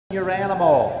Your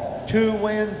animal, 2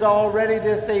 wins already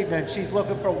this evening. She's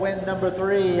looking for win number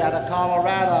 3 out of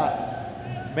Colorado.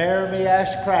 Maremy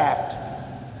Ashcraft.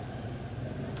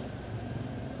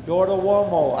 Jordan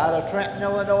Wormel out of Trenton,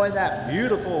 Illinois, in that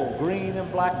beautiful green and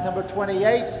black number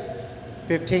 28.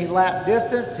 15 lap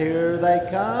distance, here they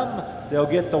come. They'll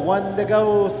get the 1 to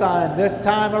go sign this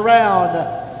time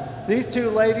around. These 2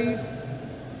 ladies,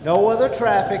 no other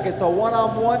traffic, it's a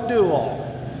one-on-one duel.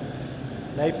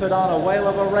 They put on a whale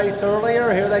of a race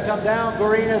earlier. Here they come down.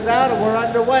 Green is out, and we're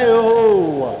underway.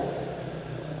 Ooh.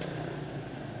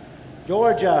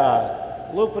 Georgia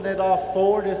looping it off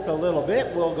forward just a little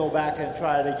bit. We'll go back and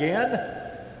try it again.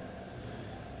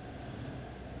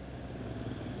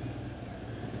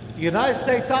 United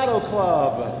States Auto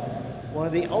Club, one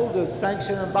of the oldest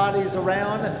sanctioning bodies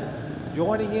around,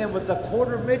 joining in with the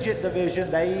quarter midget division.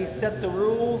 They set the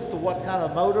rules to what kind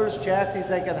of motors, chassis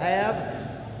they can have.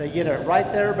 They get it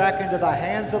right there back into the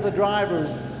hands of the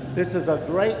drivers. This is a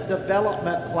great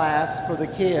development class for the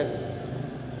kids.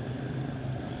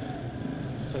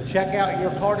 So check out your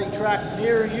karting track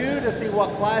near you to see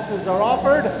what classes are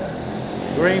offered.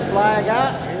 Green flag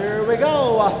out, here we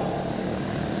go.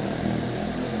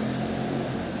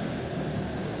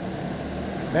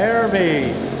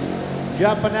 Maremy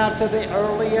jumping out to the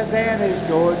early advantage.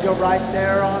 Georgia right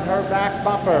there on her back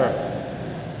bumper.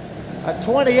 A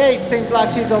 28 seems like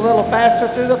she's a little faster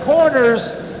through the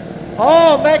corners.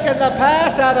 Oh, making the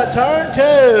pass out of turn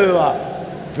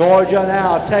 2. Georgia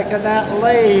now taking that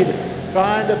lead,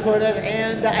 trying to put an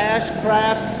end to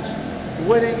Ashcraft's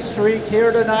winning streak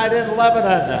here tonight in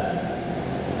Lebanon.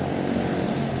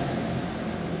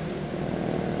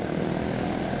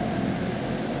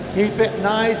 Keep it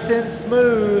nice and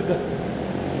smooth.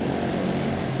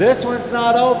 This one's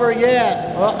not over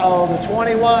yet. Uh-oh, the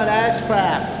 21,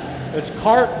 Ashcraft. It's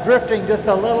cart drifting just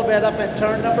a little bit up in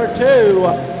turn number 2.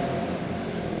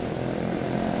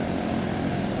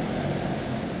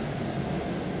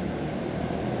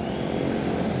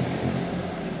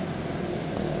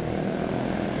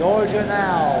 Georgia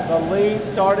now, the lead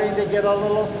starting to get a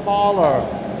little smaller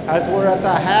as we're at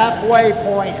the halfway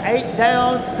point. 8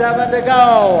 down, 7 to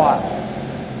go.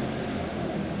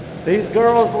 These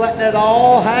girls letting it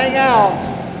all hang out,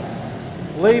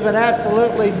 leaving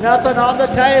absolutely nothing on the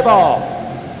table.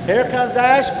 Here comes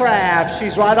Ashcraft.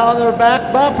 She's right on their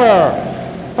back bumper.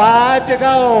 5 to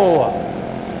go.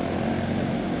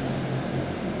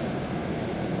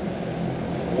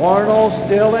 Warnell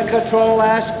still in control.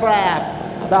 Ashcraft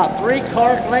about 3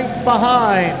 kart lengths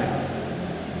behind.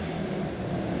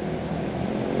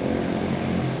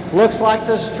 Looks like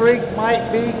the streak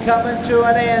might be coming to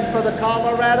an end for the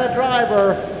Colorado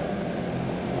driver.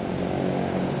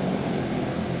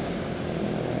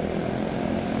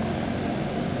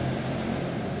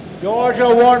 Georgia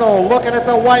Warnell looking at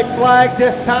the white flag.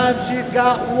 This time she's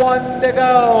got 1 to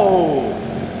go.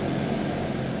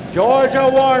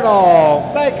 Georgia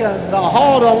Warnell making the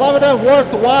haul to Lebanon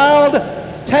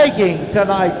worthwhile, taking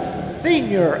tonight's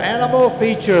senior animal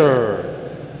feature.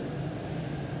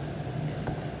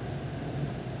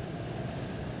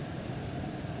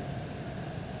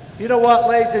 You know what,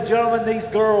 ladies and gentlemen, these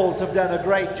girls have done a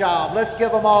great job. Let's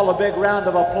give them all a big round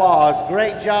of applause.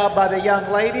 Great job by the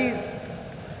young ladies.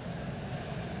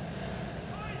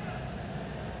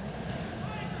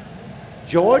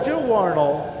 Georgia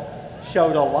Warnell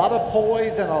showed a lot of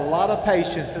poise and a lot of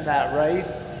patience in that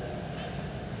race.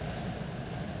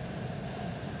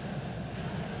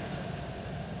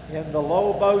 In the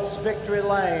Lowe Boats victory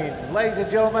lane. Ladies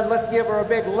and gentlemen, let's give her a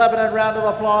big Lebanon round of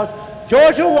applause.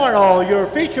 Georgia Warnell, your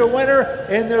feature winner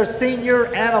in their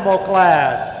senior animal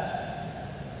class.